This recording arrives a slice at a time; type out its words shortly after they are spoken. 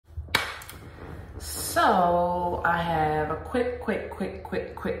So I have a quick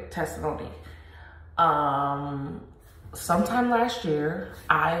testimony. Sometime last year,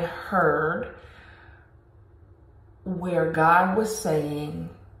 I heard where God was saying,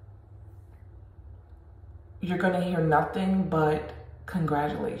 you're gonna hear nothing but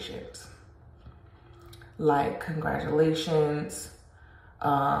congratulations. Like, congratulations,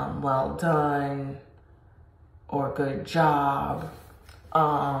 well done, or good job,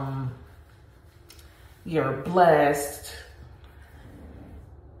 you're blessed.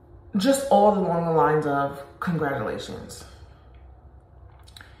 Just all along the lines of congratulations.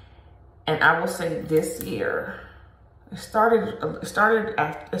 And I will say this year, it started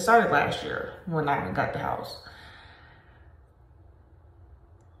last year when I got the house.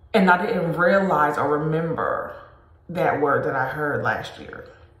 And I didn't realize or remember that word that I heard last year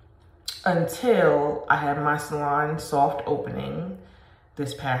until I had my salon soft opening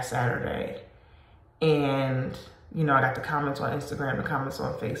this past Saturday. And, you know, I got the comments on Instagram, the comments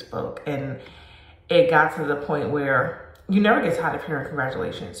on Facebook, and it got to the point where you never get tired of hearing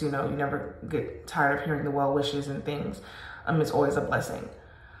congratulations. You know, you never get tired of hearing the well wishes and things. It's always a blessing.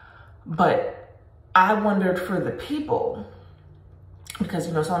 But I wondered for the people, because,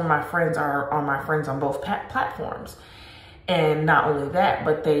 you know, some of my friends are my friends on both platforms. And not only that,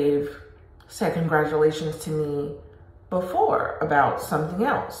 but they've said congratulations to me before about something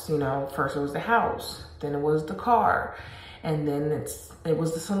else. You know, first it was the house, then it was the car, and then it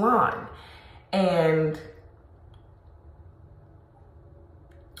was the salon. And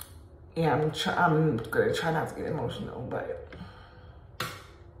yeah, I'm gonna try not to get emotional, but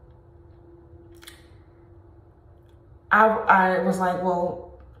I was like,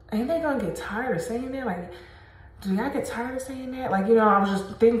 well, ain't they gonna get tired of saying that? Like, do y'all get tired of saying that? Like, you know, I was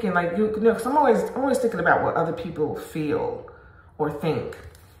just thinking, like, you know, because I'm always thinking about what other people feel or think.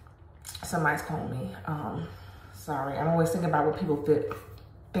 Somebody's calling me. Sorry, I'm always thinking about what people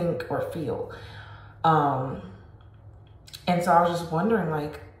think or feel. And so I was just wondering,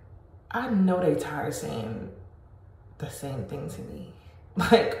 like, I know they tired of saying the same thing to me,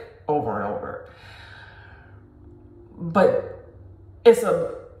 like, over and over. But it's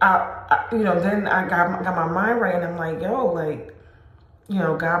you know, then I got my mind right, and I'm like, yo, like, you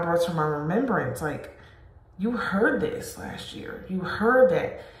know, God brought to my remembrance, like, you heard this last year. You heard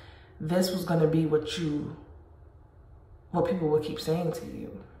that this was going to be what people would keep saying to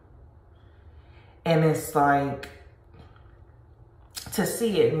you. And it's like, to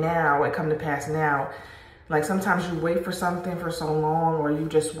see it now, it come to pass now. Like, sometimes you wait for something for so long, or you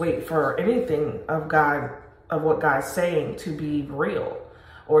just wait for anything of God, of what God's saying to be real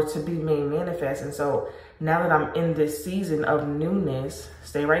or to be made manifest. And so now that I'm in this season of newness,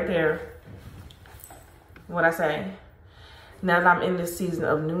 stay right there. What I say? Now that I'm in this season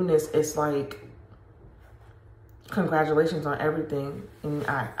of newness, it's like, congratulations on everything. And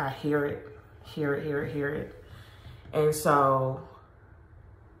I hear it. And so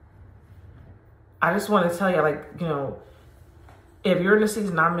I just want to tell you, like, you know, if you're in the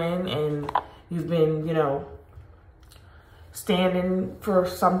season I'm in and you've been, you know, standing for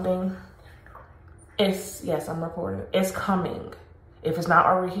something, yes, I'm recording. It's coming. If it's not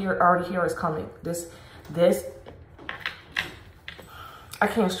already here, it's coming. This, I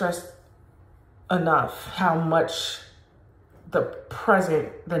can't stress enough how much the present,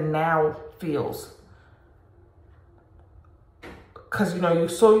 the now feels. Because, you know, you're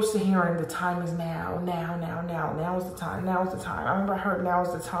so used to hearing the time is now is the time. I remember I heard now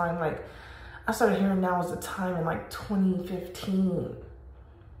is the time, like, I started hearing now is the time in like 2015.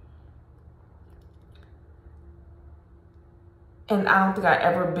 And I don't think I've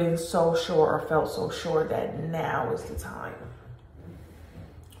ever been so sure or felt so sure that now is the time.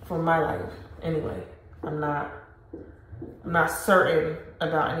 For my life, anyway. I'm not certain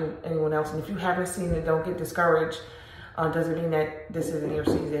about anyone else. And if you haven't seen it, don't get discouraged. Doesn't mean that this isn't your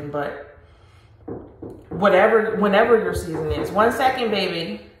season, but whenever your season is, 1 second,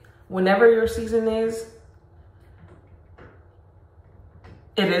 baby. Whenever your season is,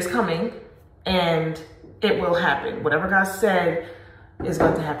 it is coming, and it will happen. Whatever God said is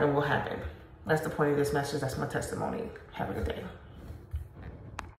going to happen will happen. That's the point of this message. That's my testimony. Have a good day.